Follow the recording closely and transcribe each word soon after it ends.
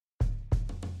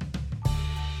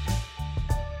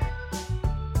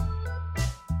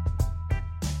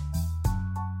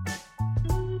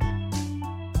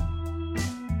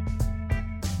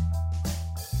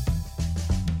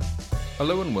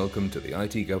Hello and welcome to the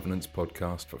IT Governance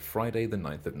Podcast for Friday the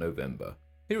 9th of November.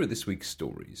 Here are this week's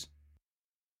stories.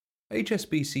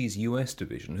 HSBC's US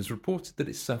division has reported that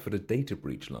it suffered a data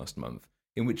breach last month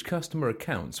in which customer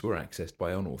accounts were accessed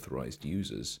by unauthorized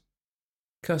users.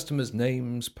 Customers'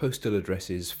 names, postal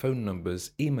addresses, phone numbers,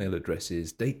 email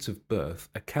addresses, dates of birth,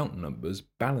 account numbers,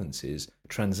 balances,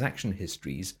 transaction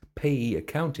histories, payee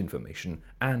account information,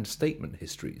 and statement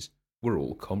histories were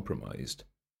all compromised.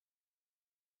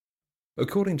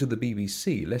 According to the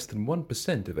BBC, less than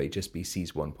 1% of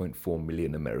HSBC's 1.4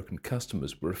 million American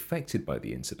customers were affected by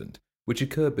the incident, which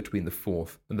occurred between the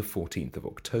 4th and the 14th of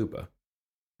October.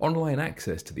 Online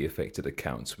access to the affected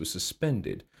accounts was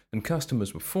suspended, and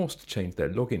customers were forced to change their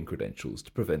login credentials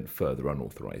to prevent further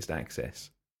unauthorized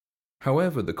access.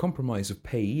 However, the compromise of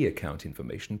payee account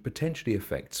information potentially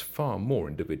affects far more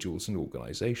individuals and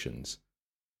organizations.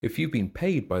 If you've been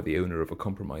paid by the owner of a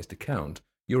compromised account,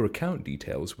 your account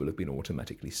details will have been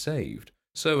automatically saved,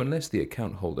 so unless the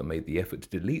account holder made the effort to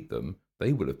delete them,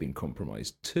 they will have been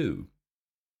compromised too.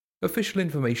 Official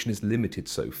information is limited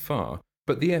so far,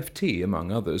 but the FT,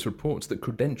 among others, reports that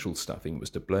credential stuffing was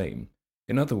to blame.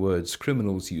 In other words,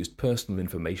 criminals used personal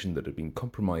information that had been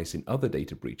compromised in other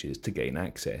data breaches to gain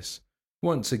access,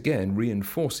 once again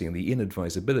reinforcing the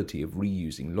inadvisability of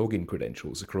reusing login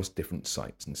credentials across different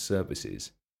sites and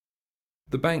services.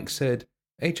 The bank said,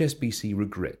 HSBC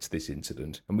regrets this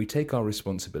incident, and we take our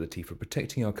responsibility for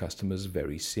protecting our customers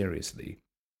very seriously.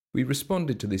 We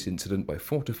responded to this incident by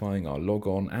fortifying our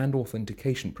logon and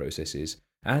authentication processes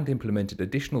and implemented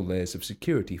additional layers of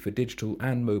security for digital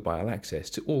and mobile access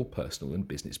to all personal and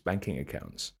business banking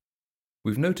accounts.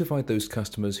 We've notified those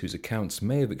customers whose accounts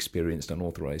may have experienced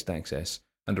unauthorized access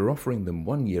and are offering them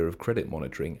 1 year of credit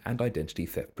monitoring and identity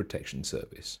theft protection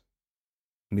service.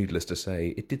 Needless to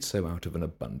say, it did so out of an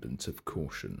abundance of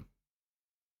caution.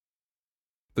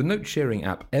 The note-sharing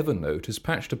app Evernote has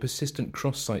patched a persistent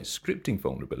cross-site scripting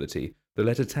vulnerability that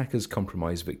let attackers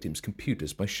compromise victims'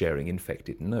 computers by sharing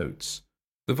infected notes.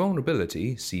 The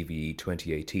vulnerability, CVE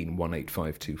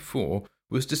 2018-18524,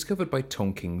 was discovered by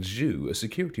Tongqing Zhu, a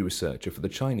security researcher for the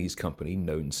Chinese company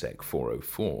KnownSec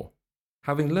 404.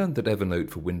 Having learned that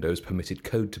Evernote for Windows permitted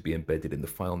code to be embedded in the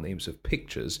file names of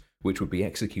pictures, which would be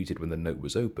executed when the note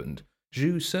was opened,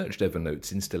 Zhu searched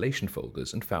Evernote's installation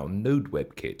folders and found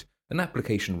NodeWebKit, an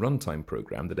application runtime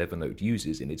program that Evernote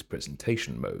uses in its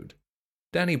presentation mode.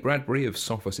 Danny Bradbury of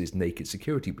Sophos's Naked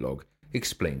Security blog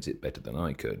explains it better than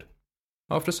I could.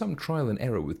 After some trial and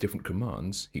error with different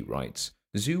commands, he writes,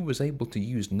 Zhu was able to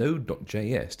use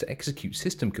Node.js to execute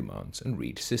system commands and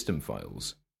read system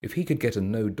files. If he could get a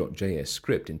Node.js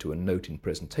script into a note in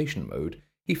presentation mode,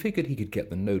 he figured he could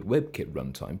get the NodeWebKit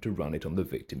runtime to run it on the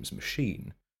victim's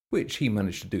machine, which he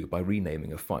managed to do by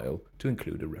renaming a file to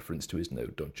include a reference to his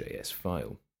Node.js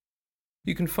file.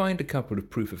 You can find a couple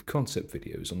of proof-of-concept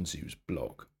videos on Zhu's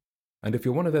blog. And if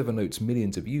you're one of Evernote's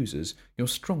millions of users, you're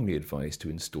strongly advised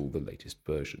to install the latest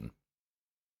version.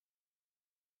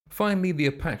 Finally, the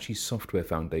Apache Software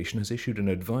Foundation has issued an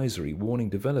advisory warning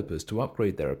developers to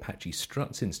upgrade their Apache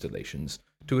Struts installations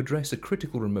to address a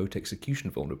critical remote execution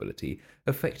vulnerability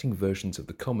affecting versions of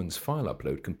the Commons file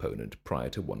upload component prior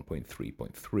to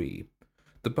 1.3.3.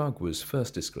 The bug was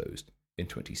first disclosed in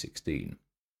 2016.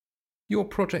 Your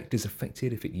project is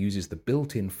affected if it uses the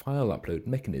built-in file upload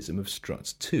mechanism of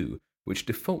Struts 2, which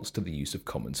defaults to the use of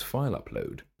Commons file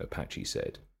upload, Apache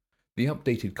said. The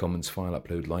updated Commons file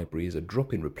upload library is a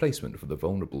drop-in replacement for the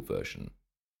vulnerable version.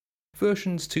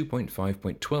 Versions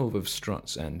 2.5.12 of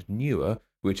Struts and newer,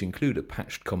 which include a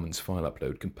patched Commons file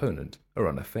upload component, are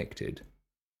unaffected.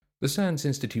 The SANS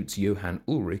Institute's Johan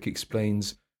Ulrich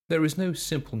explains, there is no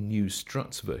simple new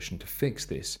Struts version to fix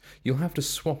this. You'll have to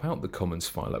swap out the Commons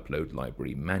file upload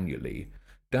library manually,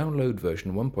 download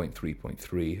version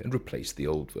 1.3.3 and replace the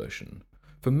old version.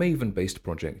 For Maven-based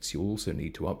projects, you'll also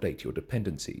need to update your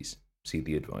dependencies. See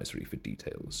the advisory for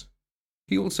details.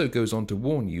 He also goes on to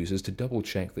warn users to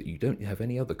double-check that you don't have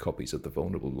any other copies of the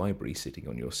vulnerable library sitting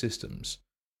on your systems.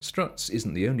 Struts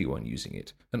isn't the only one using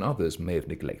it, and others may have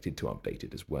neglected to update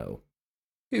it as well.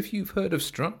 If you've heard of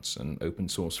Struts, an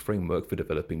open-source framework for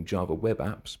developing Java web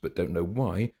apps, but don't know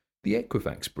why, the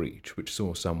Equifax breach, which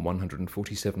saw some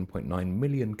 147.9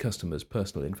 million customers'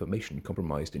 personal information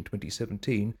compromised in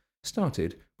 2017,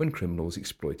 started when criminals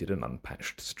exploited an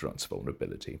unpatched Struts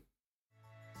vulnerability.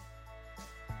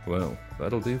 Well,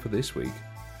 that'll do for this week.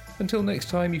 Until next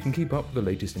time, you can keep up with the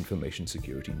latest information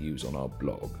security news on our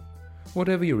blog.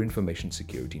 Whatever your information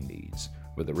security needs,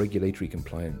 whether regulatory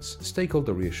compliance,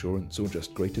 stakeholder reassurance, or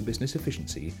just greater business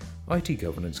efficiency, IT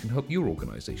Governance can help your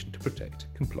organization to protect,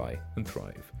 comply, and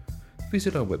thrive.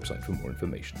 Visit our website for more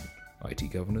information.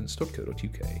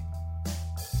 itgovernance.co.uk.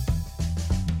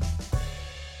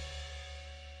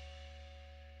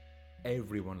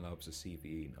 Everyone loves a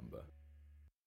CVE number.